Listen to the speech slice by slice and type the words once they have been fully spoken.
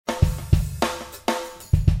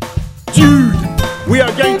ensued. We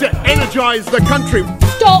are going to energise the country.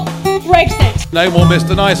 Stop Brexit. No more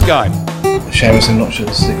Mr. Nice Guy. Seamus, I'm not sure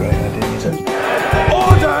this is a great idea, is it?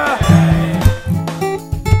 Order!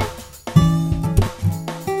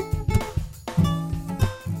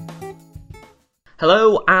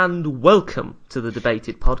 Hello and welcome to the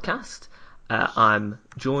Debated podcast. I'm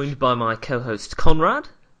joined by my co-host Conrad.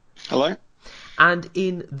 Hello. And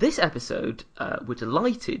in this episode, we're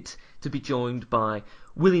delighted to be joined by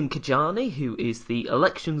William Kajani, who is the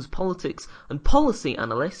elections, politics and policy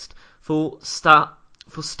analyst for Star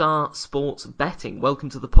Sports Betting. Welcome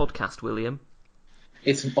to the podcast, William.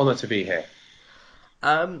 It's an honour to be here.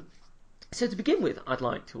 So to begin with, I'd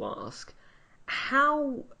like to ask,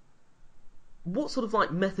 what sort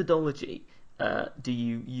of methodology do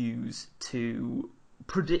you use to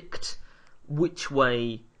predict which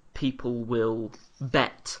way people will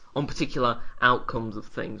bet on particular outcomes of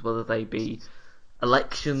things, whether they be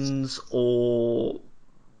elections or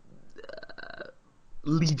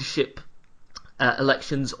leadership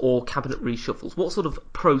elections or cabinet reshuffles? What sort of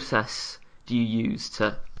process do you use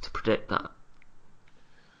to predict that?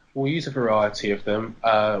 We'll use a variety of them.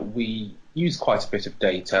 We use quite a bit of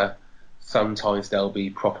data. Sometimes there'll be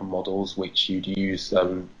proper models which you'd use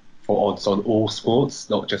for odds on all sports,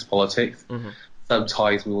 not just politics. Mm-hmm.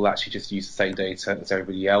 Sometimes we will actually just use the same data as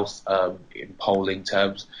everybody else in polling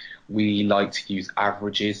terms. We like to use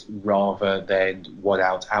averages rather than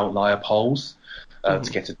one-out outlier polls to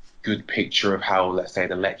get a good picture of how, let's say,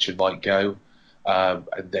 an election might go. And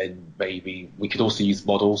then maybe we could also use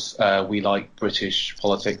models. We like British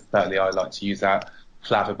politics. Certainly I like to use that.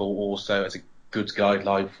 Flammable also as a good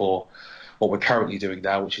guideline for what we're currently doing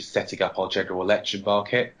now, which is setting up our general election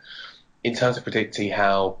market. In terms of predicting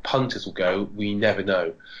how punters will go, we never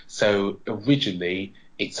know. So originally,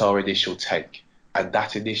 it's our initial take. And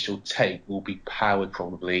that initial take will be powered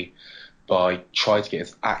probably by trying to get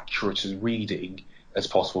as accurate a reading as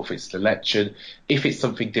possible if it's an election. If it's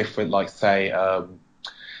something different, like, say, a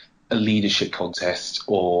leadership contest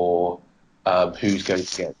or who's going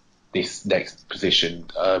to get this next position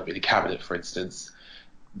in a cabinet, for instance,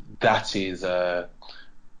 that is,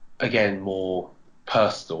 again, more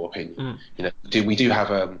personal opinion. We do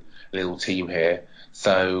have a little team here,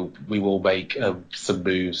 so we will make some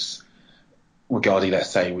moves regarding, let's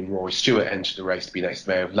say, when Rory Stewart entered the race to be next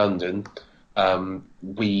Mayor of London.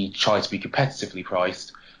 We try to be competitively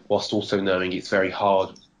priced whilst also knowing it's very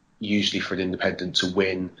hard usually for an independent to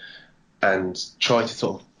win, and try to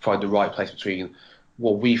sort of find the right place between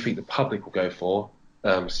what we think the public will go for.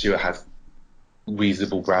 Stewart has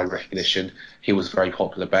reasonable brand recognition. He was a very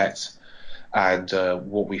popular bet. And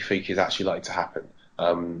what we think is actually likely to happen.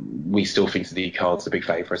 We still think the Card's a big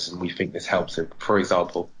favourite, and we think this helps him, for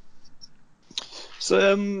example.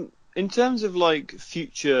 So, in terms of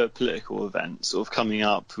future political events sort of coming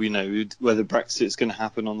up, whether Brexit's going to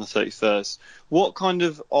happen on the 31st, what kind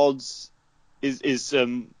of odds is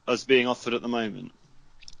us being offered at the moment?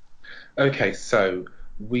 Okay, so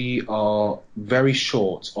we are very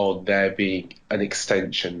short on there being an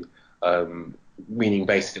extension, meaning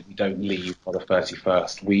basically we don't leave on the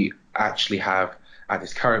 31st. We actually have, at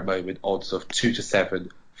this current moment, odds of 2-7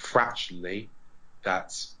 fractionally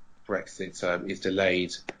that Brexit is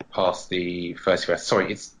delayed past the 31st.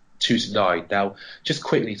 Sorry, it's 2-9. Now, just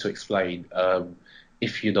quickly to explain,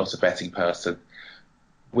 if you're not a betting person,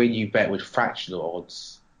 when you bet with fractional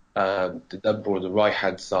odds, the number on the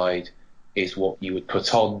right-hand side is what you would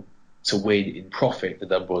put on to win in profit, the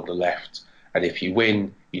number on the left. And if you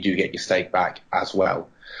win, you do get your stake back as well.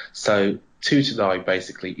 So 2-9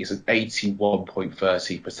 basically is an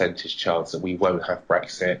 81.30% chance that we won't have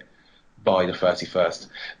Brexit by the 31st.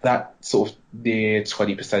 That sort of near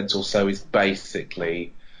 20% or so is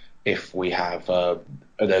basically if we have a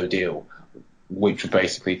no deal, which would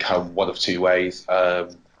basically come one of two ways.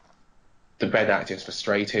 The Ben Act is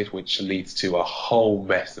frustrated, which leads to a whole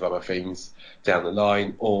mess of other things down the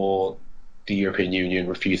line, or the European Union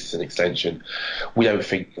refuses an extension. We don't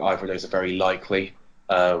think either of those are very likely,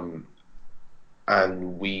 and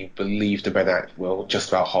we believe the Ben Act will just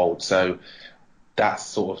about hold. So that's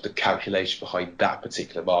sort of the calculation behind that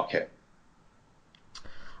particular market.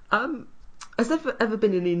 Has there ever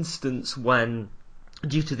been an instance when,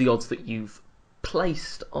 due to the odds that you've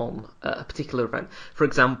placed on a particular event, for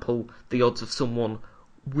example, the odds of someone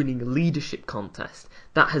winning a leadership contest,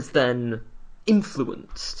 that has then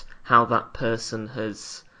influenced how that person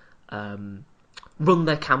has run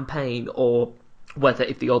their campaign, or whether,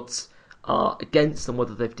 if the odds are against them,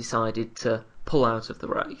 whether they've decided to pull out of the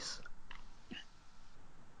race?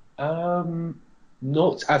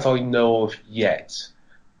 Not as I know of yet.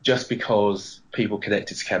 just because people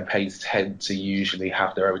connected to campaigns tend to usually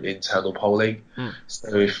have their own internal polling.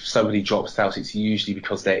 So if somebody drops out, it's usually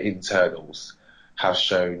because their internals have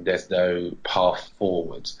shown there's no path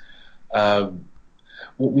forward.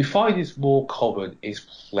 What we find is more common is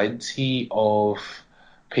plenty of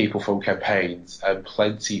people from campaigns and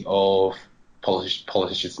plenty of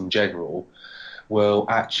politicians in general will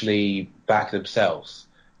actually back themselves.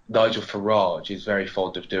 Nigel Farage is very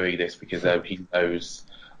fond of doing this because he knows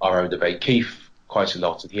our own debate Keith quite a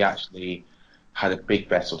lot, and he actually had a big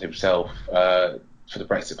bet on himself for the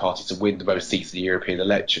Brexit Party to win the most seats in the European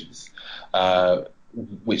elections,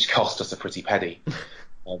 which cost us a pretty penny.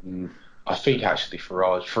 I think actually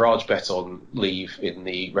Farage bet on Leave in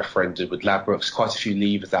the referendum with Ladbrokes. Quite a few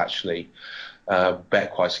Leavers actually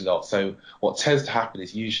bet quite a lot. So what tends to happen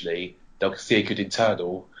is usually they'll see a good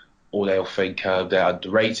internal, or they'll think they're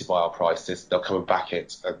underrated by our prices. They'll come and back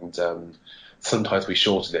it, and sometimes we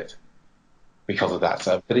shorten it because of that.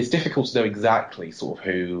 But it's difficult to know exactly sort of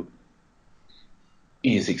who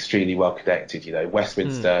is extremely well connected. You know,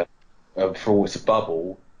 Westminster, for all it's a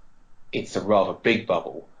bubble, it's a rather big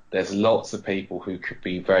bubble. There's lots of people who could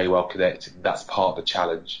be very well connected, and that's part of the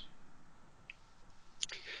challenge.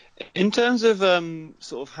 In terms of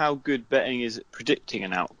sort of how good betting is at predicting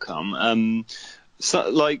an outcome, I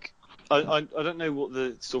don't know what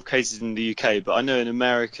the sort of case is in the UK, but I know in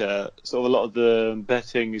America, sort of a lot of the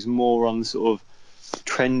betting is more on sort of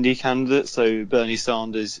trendy candidates, so Bernie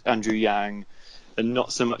Sanders, Andrew Yang, and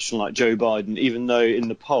not so much on like Joe Biden, even though in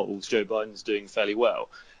the polls Joe Biden's doing fairly well.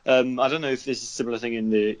 I don't know if this is a similar thing in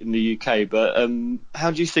the UK, but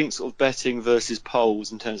how do you think sort of betting versus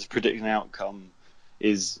polls in terms of predicting an outcome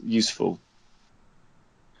is useful?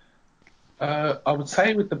 I would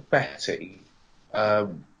say with the betting,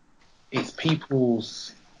 it's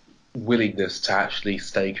people's willingness to actually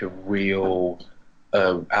stake a real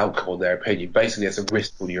outcome on their opinion. Basically, there's a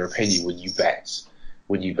risk on your opinion when you bet.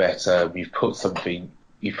 When you bet, you've put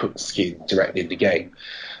skin directly in the game.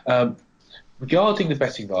 Regarding the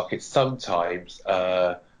betting market, sometimes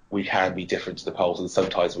we can be different to the polls, and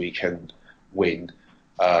sometimes we can win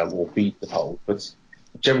or beat the poll. But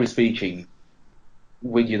generally speaking,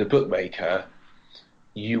 when you're the bookmaker,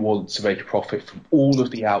 you want to make a profit from all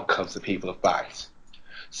of the outcomes that people have backed.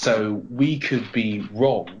 So we could be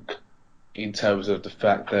wrong in terms of the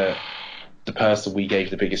fact that the person we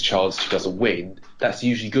gave the biggest chance to doesn't win. That's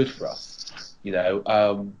usually good for us. You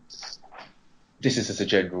know, this is as a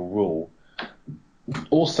general rule.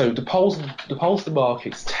 Also, the polls and the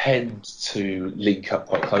markets tend to link up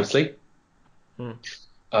quite closely.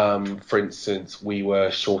 For instance, we were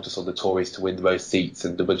shortest on the Tories to win the most seats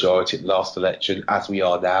and the majority at the last election, as we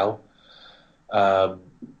are now. I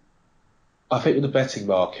think with the betting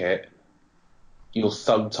market, you'll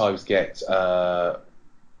sometimes get sort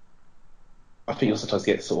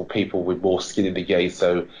of people with more skin in the game,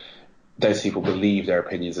 so those people believe their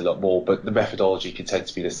opinions a lot more, but the methodology can tend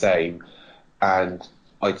to be the same. And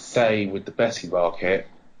I'd say with the betting market,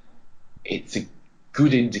 it's a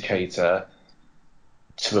good indicator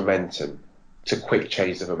to momentum, to quick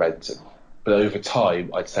change of momentum. But over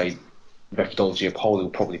time, I'd say methodology of polling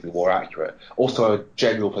will probably be more accurate. Also, a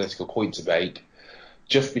general political point to make,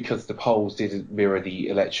 just because the polls didn't mirror the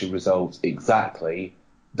election results exactly,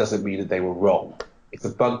 doesn't mean that they were wrong. It's a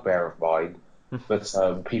bugbear of mine,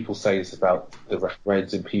 but people say this about the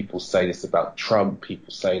referendum, people say this about Trump,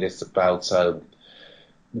 people say this about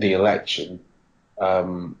the election.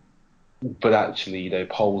 But actually, you know,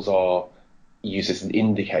 polls are used as an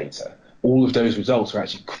indicator. All of those results are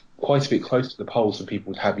actually quite a bit closer to the polls than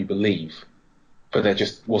people would have you believe, but there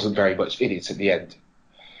just wasn't very much in it at the end.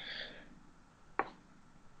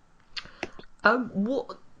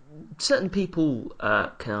 What certain people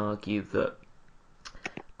can argue that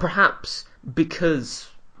perhaps because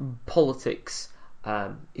politics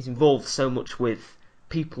is involved so much with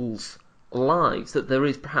people's lives, that there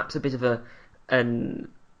is perhaps a bit of an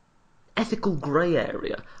ethical grey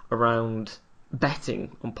area around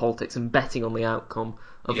betting on politics and betting on the outcome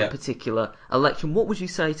of a particular election. What would you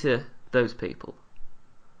say to those people?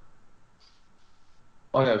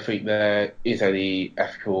 I don't think there is any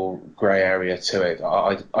ethical grey area to it.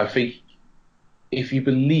 I think if you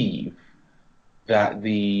believe that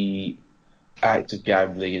the act of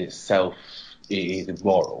gambling in itself is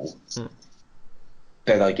immoral,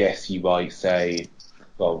 then I guess you might say,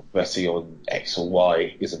 well, betting on X or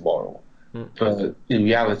Y is immoral. But in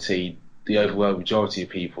reality, the overwhelming majority of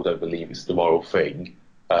people don't believe it's the moral thing.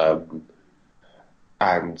 And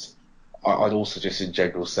I'd also just in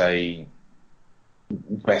general say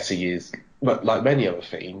betting is, like many other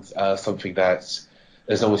things, something that,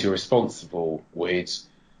 as long as you're responsible with,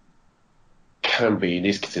 can be and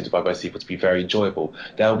is considered by most people to be very enjoyable.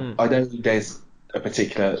 Now, I know there's a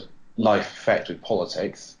particular life effect with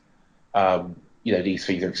politics. These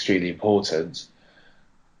things are extremely important,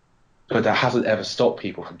 but that hasn't ever stopped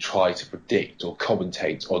people from trying to predict or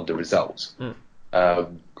commentate on the result.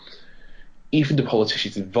 Even the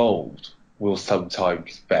politicians involved will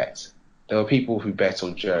sometimes bet. There are people who bet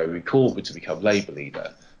on Jeremy Corbyn to become Labour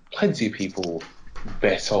leader. Plenty of people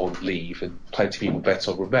bet on Leave, and plenty of people bet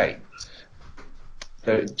on Remain.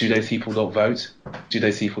 Do those people not vote? Do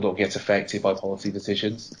those people not get affected by policy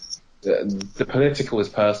decisions? The political is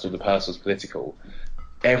personal, the personal is political.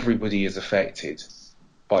 Everybody is affected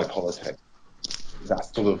by politics.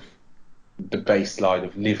 That's sort of the baseline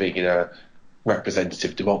of living in a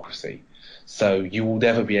representative democracy. So you will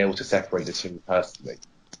never be able to separate the two personally.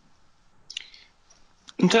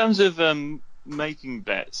 In terms of making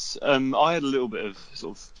bets, I had a little bit of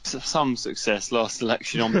sort of some success last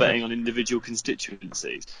election on betting on individual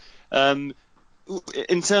constituencies. In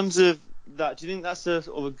terms of that, do you think that's a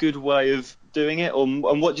sort of a good way of doing it, and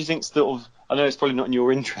what do you think's I know it's probably not in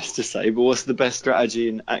your interest to say, but what's the best strategy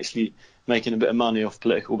in actually making a bit of money off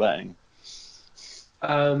political betting?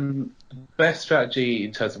 Best strategy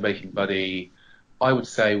in terms of making money, I would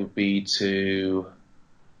say, would be to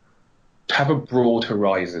have a broad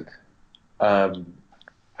horizon. Try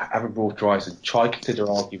and consider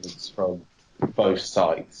arguments from both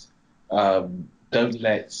sides. Don't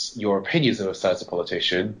let your opinions of a certain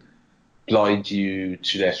politician blind you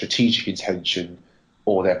to their strategic intention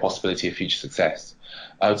or their possibility of future success.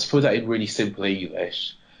 To put that in really simple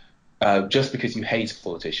English, just because you hate a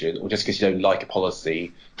politician or just because you don't like a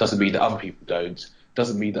policy doesn't mean that other people don't,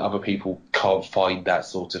 doesn't mean that other people can't find that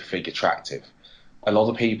sort of thing attractive. A lot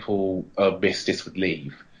of people miss this with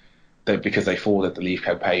Leave, that because they thought that the Leave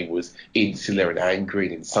campaign was insular and angry,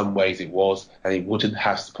 and in some ways it was, and it wouldn't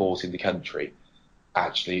have support in the country.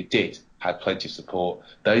 Actually, it did, had plenty of support.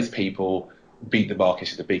 Those people beat the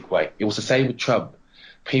market in a big way. It was the same with Trump.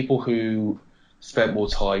 People who spent more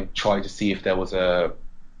time trying to see if there was a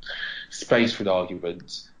space for an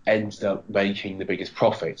argument ended up making the biggest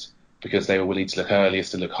profit because they were willing to look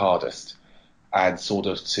earliest and look hardest and sort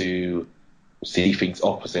of to see things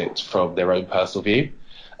opposite from their own personal view.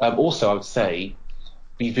 Also, I would say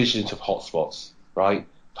be vigilant of hotspots, right?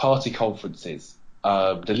 Party conferences.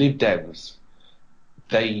 The Lib Dems,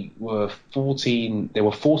 they were 40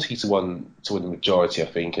 to 1 to win the majority, I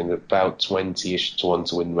think, and about 20-ish to 1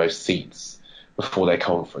 to win most seats before their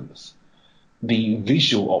conference. The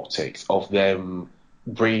visual optics of them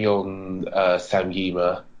bringing on Sam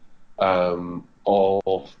Yima,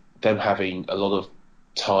 of them having a lot of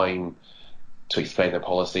time to explain their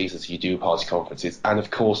policies as you do party conferences, and of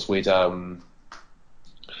course with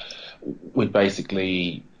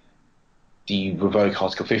basically the revoke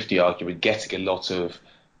Article 50 argument getting a lot of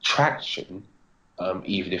traction,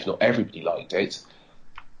 even if not everybody liked it,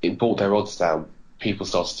 it brought their odds down. People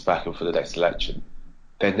started to back them for the next election.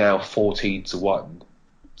 They're now 14 to 1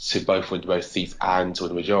 to both win most seats and to win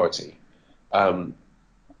the majority,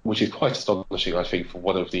 which is quite astonishing, I think, for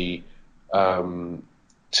one of the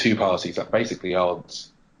two parties that basically aren't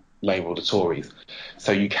Labour or the Tories.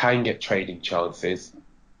 So you can get trading chances.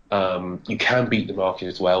 You can beat the market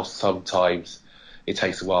as well. Sometimes it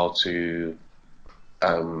takes a while to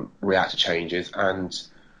react to changes. And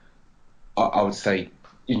I would say,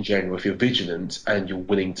 in general, if you're vigilant and you're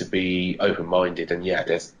willing to be open-minded, then yeah,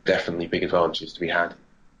 there's definitely big advantages to be had.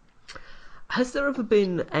 Has there ever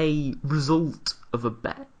been a result of a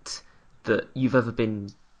bet that you've ever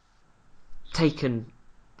been taken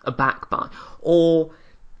aback by, or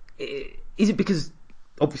is it because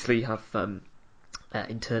obviously you have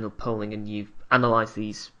internal polling and you've analysed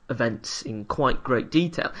these events in quite great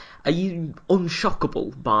detail? Are you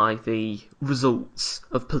unshockable by the results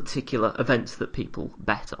of particular events that people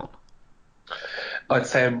bet on? I'd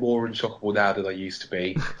say I'm more unshockable now than I used to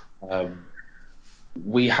be.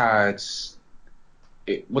 We had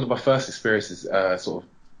one of my first experiences sort of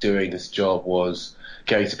doing this job was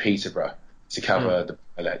going to Peterborough to cover the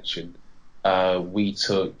election. We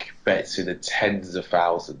took bets in the tens of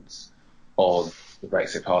thousands on the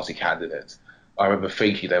Brexit Party candidate. I remember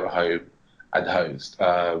thinking they were home and hosed.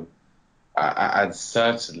 And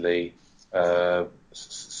certainly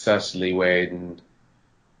when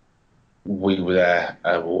we were there,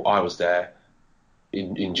 or I was there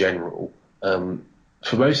in general,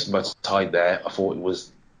 for most of my time there, I thought it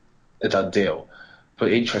was a done deal.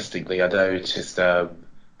 But interestingly, I noticed there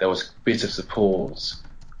was a bit of support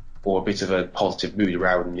or a bit of a positive mood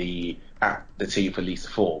around the team for Lisa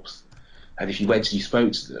Forbes. And if you went and you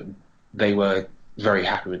spoke to them, they were very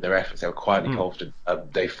happy with their efforts. They were quietly confident.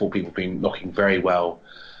 They thought people had been knocking very well,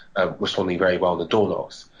 responding very well on the door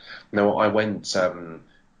knocks. Now, I went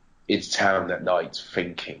into town that night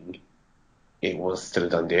thinking it was still a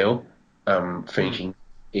done deal, thinking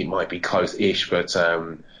it might be close-ish, but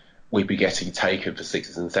we'd be getting taken for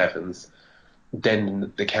 6s and 7s.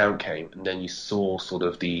 Then the count came, and then you saw sort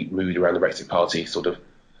of the mood around the Brexit Party sort of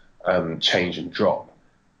change and drop.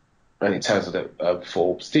 And it turns out that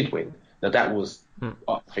Forbes did win. Now, that was,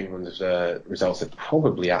 I think, one of the results that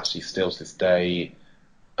probably actually still to this day,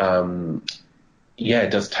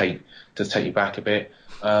 does take you back a bit.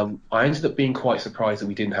 I ended up being quite surprised that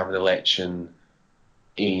we didn't have an election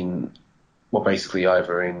basically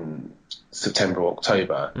either in September or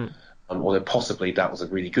October, although possibly that was a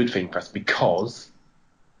really good thing for us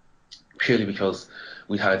purely because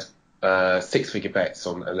we had 6-figure bets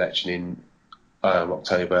on election in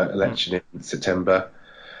October, election in September,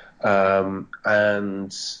 and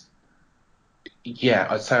I'd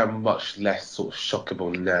say I'm much less sort of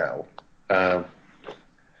shockable now,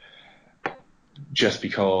 just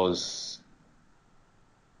because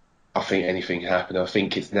I think anything can happen. I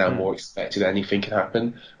think it's now more expected that anything can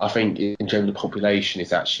happen. I think in general the population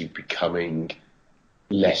is actually becoming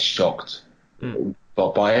less shocked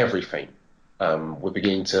by everything. We're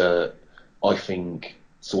beginning to, I think,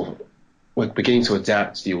 we're beginning to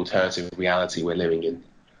adapt to the alternative reality we're living in.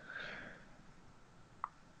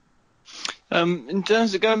 In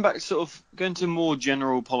terms of going to more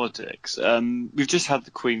general politics, we've just had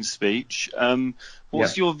the Queen's speech.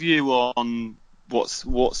 What's your view on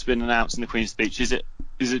what's been announced in the Queen's speech? Is it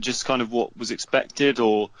just kind of what was expected,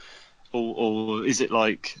 or is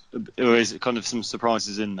it kind of some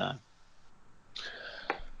surprises in there?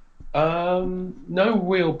 No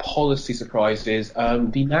real policy surprises.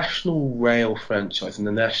 The National Rail franchise and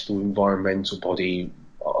the National Environmental Body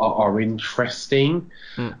are interesting,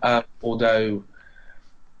 although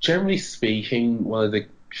generally speaking, one of the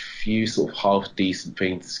few sort of half decent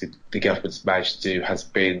things the government's managed to do has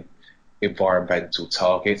been environmental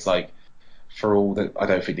targets. Like, for all that I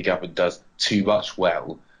don't think the government does too much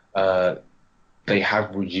well, they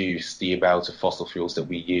have reduced the amount of fossil fuels that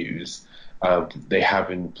we use. They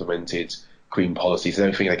have implemented green policies. I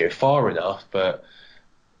don't think they go far enough, but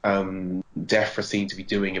DEFRA seem to be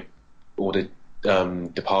doing, or the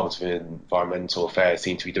Department of Environmental Affairs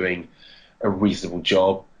seem to be doing a reasonable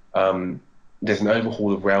job. There's an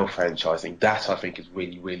overhaul of rail franchising. That I think is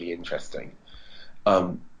really, really interesting.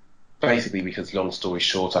 Basically because, long story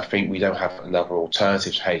short, I think we don't have another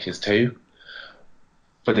alternative to HS2.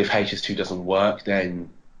 But if HS2 doesn't work, then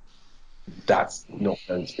that's not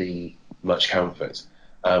going to be much comfort.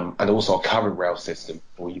 And also our current rail system,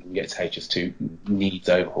 before you can get to HS2, needs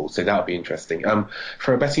overhaul. So that would be interesting.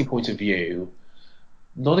 From a betting point of view,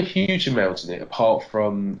 not a huge amount in it, apart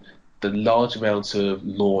from the large amount of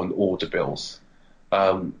law and order bills.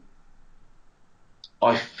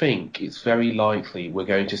 I think it's very likely we're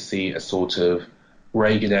going to see a sort of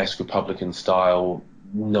Reagan-esque Republican-style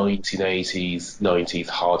 1980s, 90s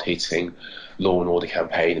hard-hitting law and order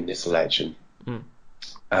campaign in this election,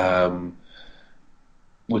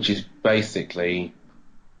 which is basically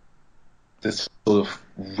the sort of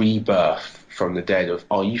rebirth from the dead of,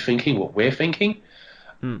 are you thinking what we're thinking?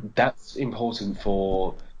 That's important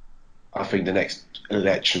for, I think, the next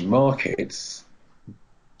election markets,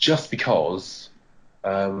 just because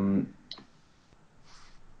in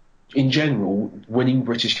general, winning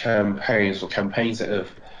British campaigns or campaigns that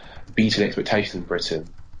have beaten expectations in Britain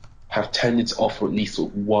have tended to offer at least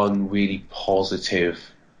sort of one really positive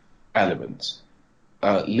element.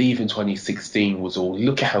 Leave in 2016 was all,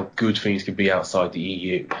 look at how good things could be outside the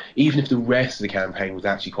EU, even if the rest of the campaign was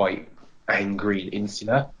actually quite angry and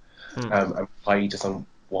insular, and played to some,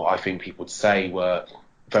 what I think people would say were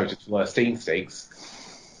voters' worst instincts.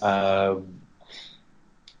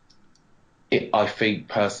 I think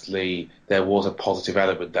personally there was a positive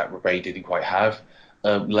element that Remain didn't quite have.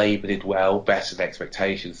 Labour did well, better than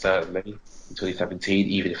expectations certainly in 2017.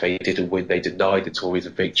 Even if they didn't win, they denied the Tories a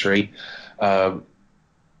victory. The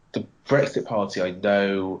Brexit Party, I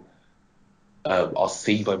know, are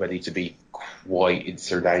seen by many to be quite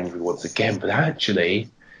insular and angry once again, but actually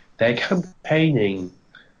their campaigning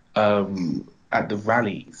at the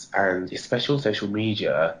rallies, and especially on social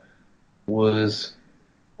media, was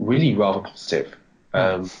really rather positive.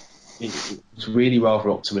 It was really rather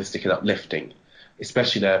optimistic and uplifting,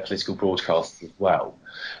 especially their political broadcasts as well.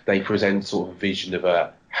 They present sort of a vision of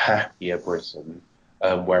a happier Britain,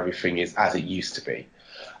 where everything is as it used to be.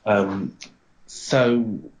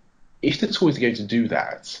 So if the Tories are going to do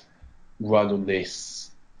that, run on this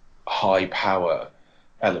high power,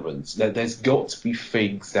 elements. There's got to be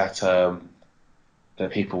things that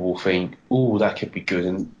that people will think, oh, that could be good.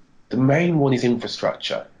 And the main one is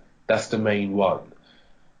infrastructure. That's the main one.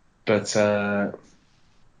 But I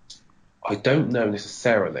don't know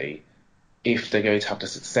necessarily if they're going to have the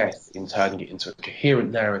success in turning it into a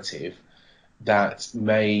coherent narrative that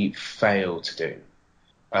may fail to do.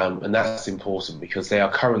 And that's important because they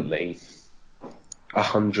are currently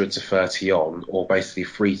 100 to 30 on, or basically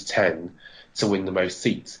 3 to 10 to win the most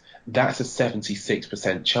seats. That's a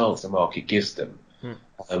 76% chance the market gives them.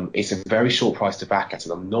 It's a very short price to back at,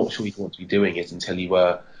 and I'm not sure you'd want to be doing it until you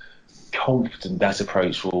were confident that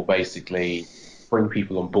approach will basically bring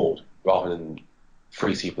people on board rather than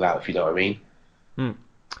freeze people out, if you know what I mean.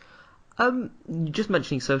 Just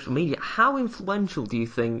mentioning social media, how influential do you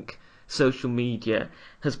think social media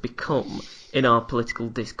has become in our political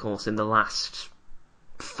discourse in the last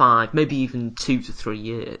 5, maybe even 2 to 3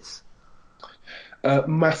 years?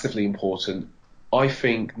 Massively important. I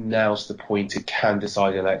think now's the point it can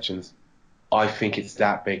decide elections. I think it's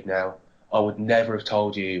that big now. I would never have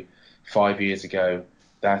told you 5 years ago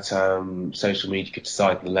that social media could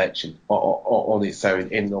decide an election on its own,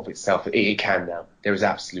 in and of itself. It can now. There is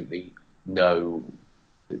absolutely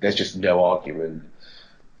there's just no argument.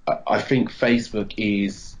 I think Facebook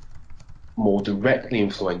is more directly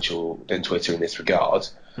influential than Twitter in this regard,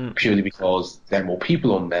 purely because there are more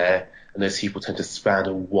people on there, and those people tend to span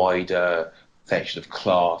a wider section of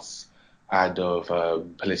class and of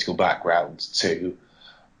political background too.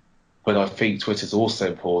 But I think Twitter's also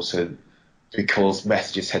important because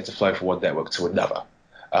messages tend to flow from one network to another.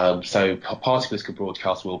 So party political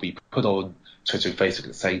broadcasts will be put on Twitter and Facebook at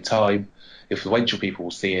the same time. Influential people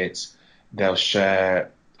will see it. They'll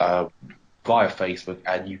share via Facebook,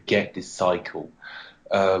 and you get this cycle.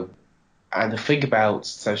 And the thing about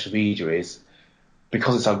social media is,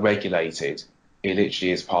 because it's unregulated, it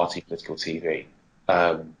literally is party political TV.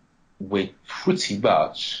 We're pretty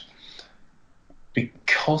much,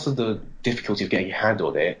 because of the difficulty of getting a hand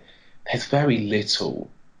on it, there's very little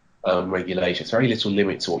regulation, very little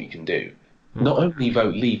limit to what you can do. Not only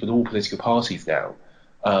Vote Leave, but all political parties now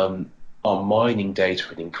are mining data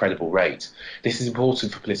at an incredible rate. This is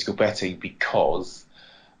important for political betting because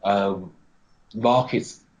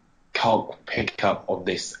markets can't pick up on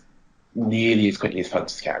this nearly as quickly as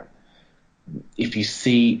punters can. If you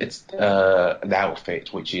see an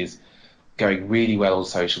outfit which is going really well on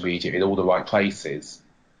social media in all the right places,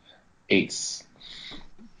 it's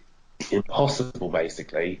impossible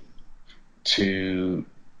basically to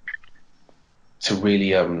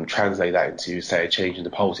really translate that into, say, a change in the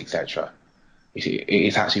polls, etc.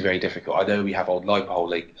 It's actually very difficult. I know we have online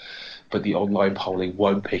polling, but the online polling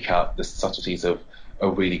won't pick up the subtleties of a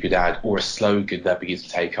really good ad or a slogan that begins to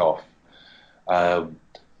take off.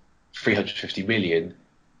 350 million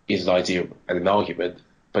is an idea and an argument,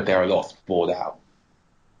 but there are lots more now.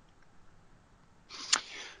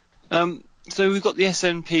 So we've got the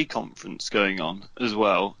SNP conference going on as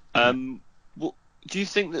well. Do you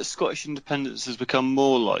think that Scottish independence has become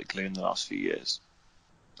more likely in the last few years?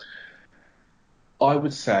 I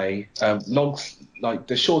would say,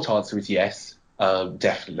 the short answer is yes,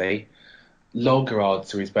 definitely. Longer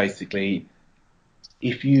answer is basically,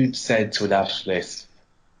 if you'd said to a nationalist,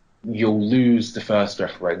 you'll lose the first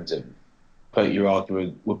referendum, but your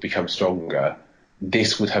argument would become stronger,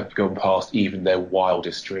 this would have gone past even their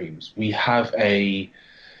wildest dreams. We have a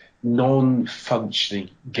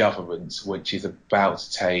non-functioning government which is about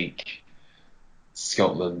to take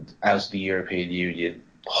Scotland out of the European Union,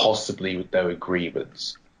 possibly with no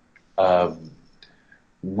agreements.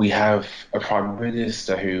 We have a Prime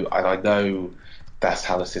Minister who, and I know that's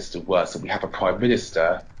how the system works, and we have a Prime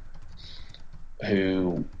Minister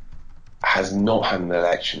who has not had an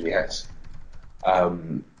election yet,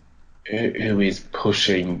 who is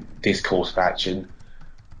pushing this course of action.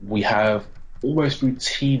 We have almost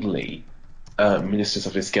routinely ministers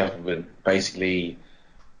of this government basically,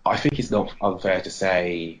 I think it's not unfair to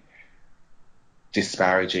say,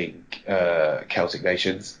 disparaging Celtic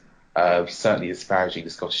nations, certainly disparaging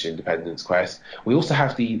the Scottish independence quest. We also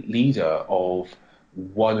have the leader of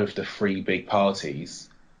one of the 3 big parties.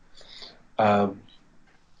 I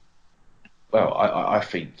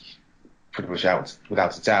think pretty much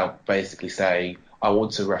without a doubt, basically saying, I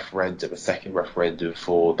want a second referendum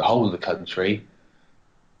for the whole of the country,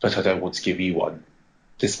 but I don't want to give you one,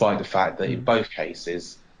 despite the fact that in both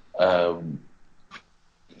cases, it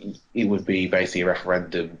would be basically a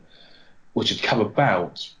referendum which had come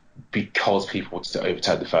about because people wanted to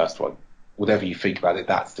overturn the first one. Whatever you think about it,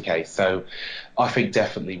 that's the case. So I think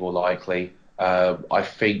definitely more likely. I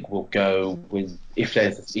think we'll go with, if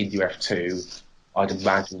there's India F2, I'd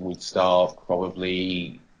imagine we'd start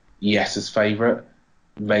probably Yes's favourite,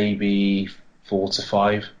 maybe 4 to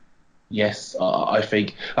 5. Yes, I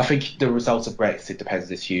think the result of Brexit depends on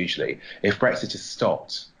this hugely. If Brexit is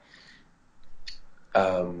stopped,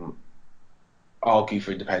 argue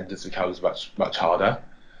for independence becomes much harder.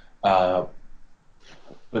 But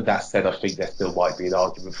that said, I think there still might be an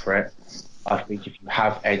argument for it. I think if you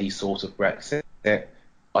have any sort of Brexit,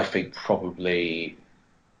 I think probably,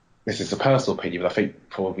 this is a personal opinion, but I think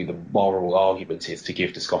probably the moral argument is to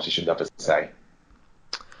give the Scottish another say.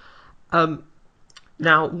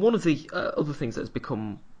 Now, one of the other things that's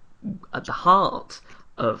become at the heart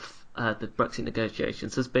of the Brexit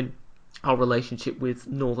negotiations has been our relationship with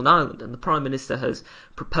Northern Ireland, and the Prime Minister has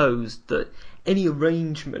proposed that any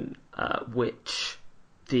arrangement which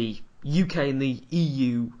the UK and the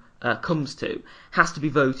EU comes to has to be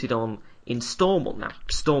voted on in Stormont. Now,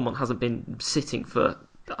 Stormont hasn't been sitting for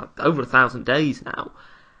over 1,000 days now.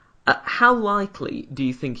 How likely do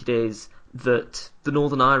you think it is that the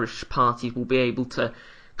Northern Irish parties will be able to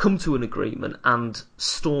come to an agreement and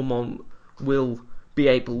Stormont will be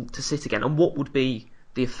able to sit again? And what would be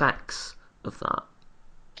the effects of that?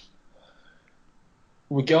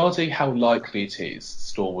 Regarding how likely it is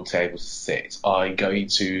Stormont to be able to sit, I'm going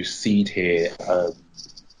to cede here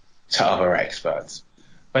to other experts.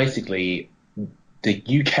 Basically, the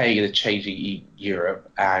UK and the changing Europe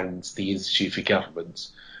and the Institute for Government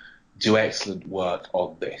do excellent work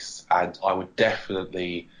on this, and I would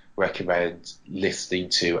definitely recommend listening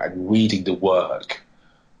to and reading the work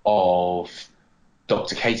of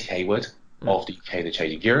Dr. Katie Hayward of the UK and the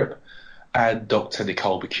Changing Europe and Dr.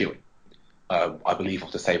 Nicole McEwen, I believe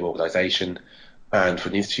of the same organisation, and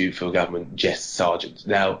from the Institute for Government, Jess Sargent.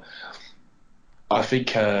 Now, I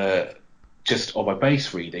think just on my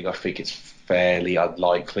base reading, I think it's fairly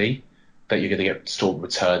unlikely that you're going to get Stormont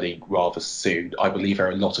returning rather soon. I believe there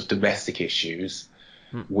are a lot of domestic issues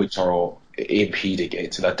which are impeding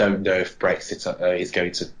it, and I don't know if Brexit is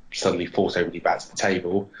going to suddenly force everybody back to the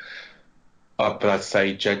table. But I'd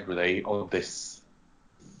say generally on this,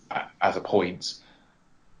 as a point,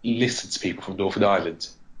 listen to people from Northern Ireland.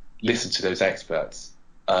 Listen to those experts.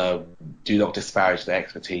 Do not disparage their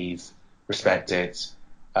expertise. Respect it.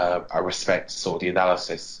 I respect sort of the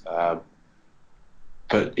analysis.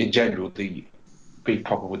 But in general, the big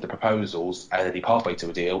problem with the proposals and any pathway to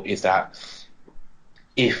a deal is that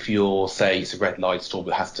if you're saying it's a red line,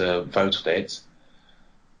 Stormont has to vote on it,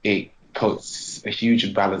 it puts a huge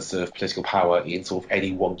imbalance of political power in sort of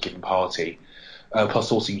any one given party.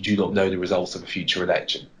 Plus, also, you do not know the results of a future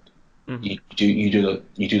election. You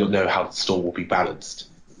do not know how the storm will be balanced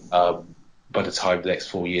by the time the next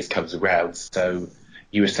 4 years comes around. So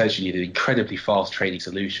you essentially need an incredibly fast trading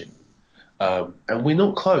solution. And we're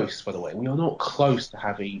not close, by the way. We are not close to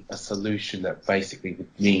having a solution that basically would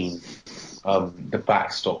mean the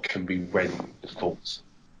backstop can be ready to default,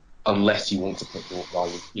 unless you want to put Northern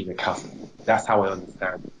Ireland in a custody. That's how I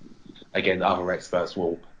understand it. Again, other experts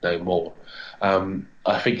will know more.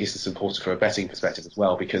 I think this is important from a betting perspective as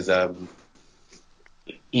well, because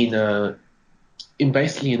in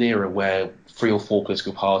basically an era where 3 or 4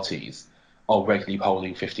 political parties are regularly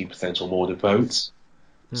polling 15% or more of the votes,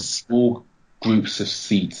 small groups of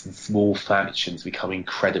seats and small factions become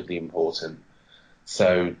incredibly important.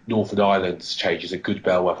 So Northern Ireland's change is a good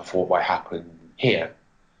bellwether for what might happen here,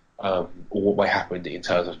 or what might happen in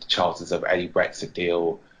terms of the chances of any Brexit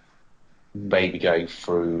deal maybe going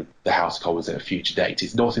through the House of Commons at a future date.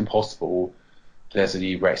 It's not impossible there's a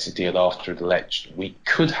new Brexit deal after an election. We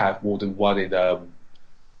could have more than one in a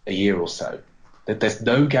year or so. There's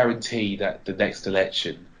no guarantee that the next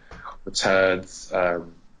election returns a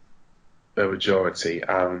majority,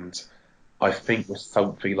 and I think with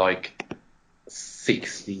something like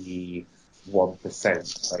 61%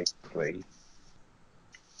 basically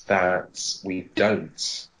that we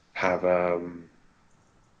don't have a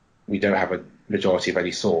majority of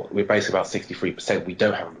any sort. We're basically about 63%. We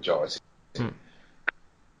don't have a majority.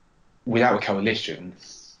 Without a coalition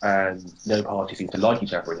and no parties seem to like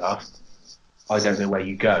each other enough, I don't know where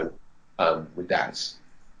you go with that.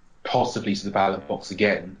 Possibly to the ballot box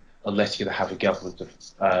again, unless you're going to have a government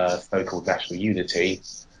of so-called national unity.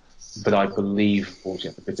 But I believe, unfortunately,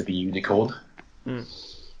 it's a bit of a unicorn.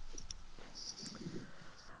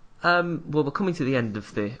 Well, we're coming to the end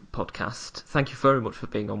of the podcast. Thank you very much for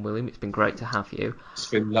being on, William. It's been great to have you. It's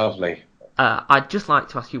been lovely. I'd just like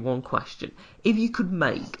to ask you one question. If you could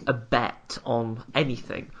make a bet on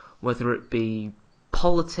anything, whether it be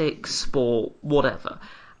politics, sport, whatever,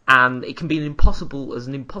 and it can be an impossible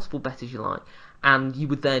bet as you like, and you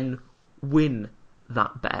would then win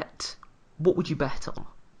that bet, what would you bet on?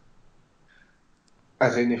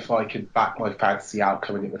 As in, if I could back my fantasy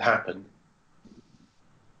outcome and it would happen.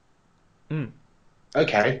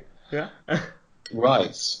 Okay. Yeah.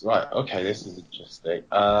 Right. Okay, this is interesting.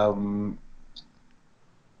 I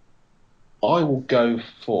will go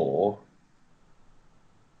for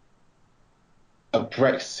a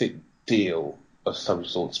Brexit deal of some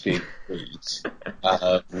sort to be agreed.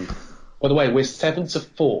 By the way, we're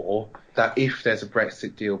 7-4 that if there's a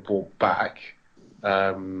Brexit deal brought back,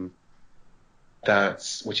 which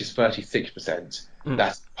is 36%,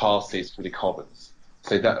 that passes through the Commons.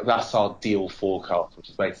 So that's our deal forecast, which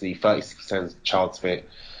is basically 36% chance of it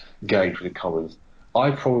going through the Commons.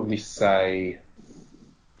 I'd probably say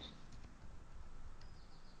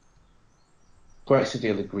Brexit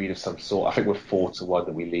deal agreed of some sort. I think we're 4-1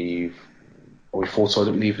 that we leave. Are we 4-1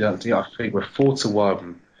 that we leave without a deal? I think we're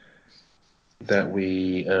 4-1 that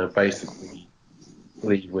we basically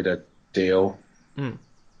leave with a deal.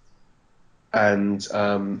 And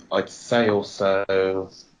I'd say also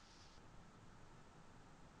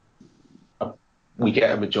we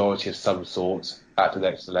get a majority of some sort at the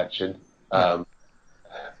next election.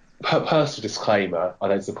 Personal disclaimer, I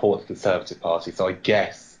don't support the Conservative Party, so I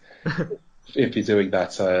guess if you're doing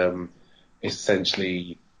that, it's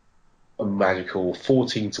essentially a magical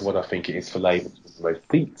 14-1, I think it is, for Labour to win the most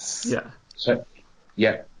seats. Yeah. So,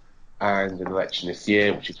 yeah. And an election this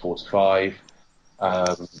year, which is 4-5.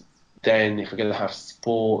 Then, if we're going to have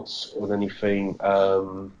sports or anything,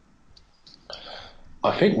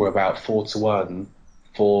 I think we're about 4-1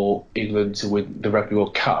 for England to win the Rugby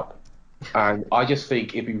World Cup. And I just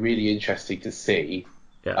think it'd be really interesting to see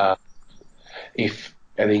if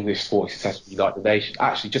an English sport is successful unite the nation.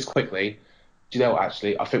 Actually, just quickly, do you know what,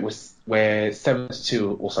 actually? I think we're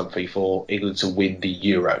 7-2 or something for England to win the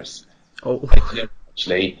Euros. Oh.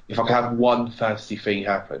 Actually, if I could have one fantasy thing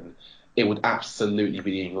happen, it would absolutely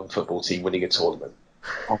be the England football team winning a tournament.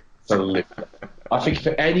 Absolutely. I think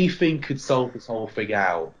if anything could solve this whole thing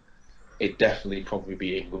out, it'd definitely probably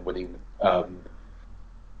be England winning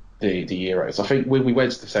the Euros. I think when we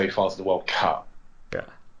went to the semi-finals of the World Cup,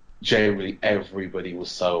 generally everybody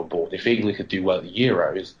was so on board. If England could do well at the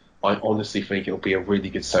Euros, I honestly think it'll be a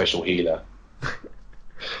really good social healer.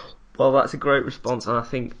 Well, that's a great response, and I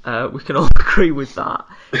think we can all agree with that.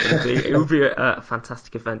 It would be a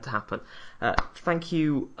fantastic event to happen. Thank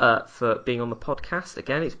you for being on the podcast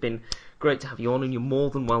again. It's been great to have you on, and you're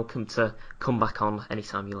more than welcome to come back on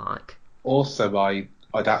anytime you like. Also, I'd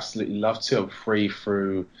absolutely love to. I'm free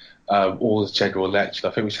through all the general election.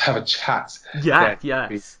 I think we should have a chat. Yeah,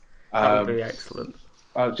 yes. That would be excellent.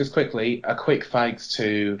 Just quickly, a quick thanks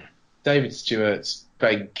to David Stewart,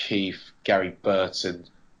 Ben Keefe, Gary Burton,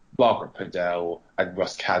 Margaret Purdell and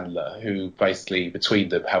Russ Candler, who basically, between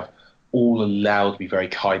them, have all allowed me very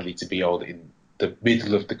kindly to be on in the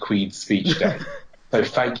middle of the Queen's speech day. So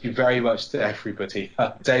thank you very much to everybody.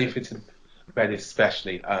 David and Ben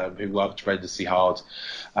especially, who worked tremendously hard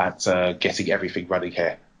at getting everything running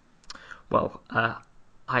here. Well,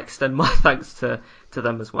 I extend my thanks to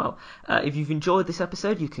them as well. If you've enjoyed this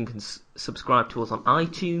episode, you can subscribe to us on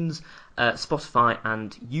iTunes, Spotify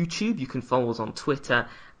and YouTube. You can follow us on Twitter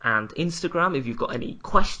and Instagram. If you've got any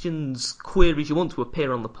questions, queries, you want to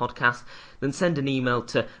appear on the podcast, then send an email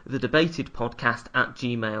to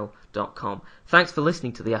thedebatedpodcast@gmail.com. Thanks for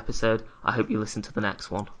listening to the episode. I hope you listen to the next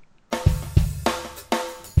one.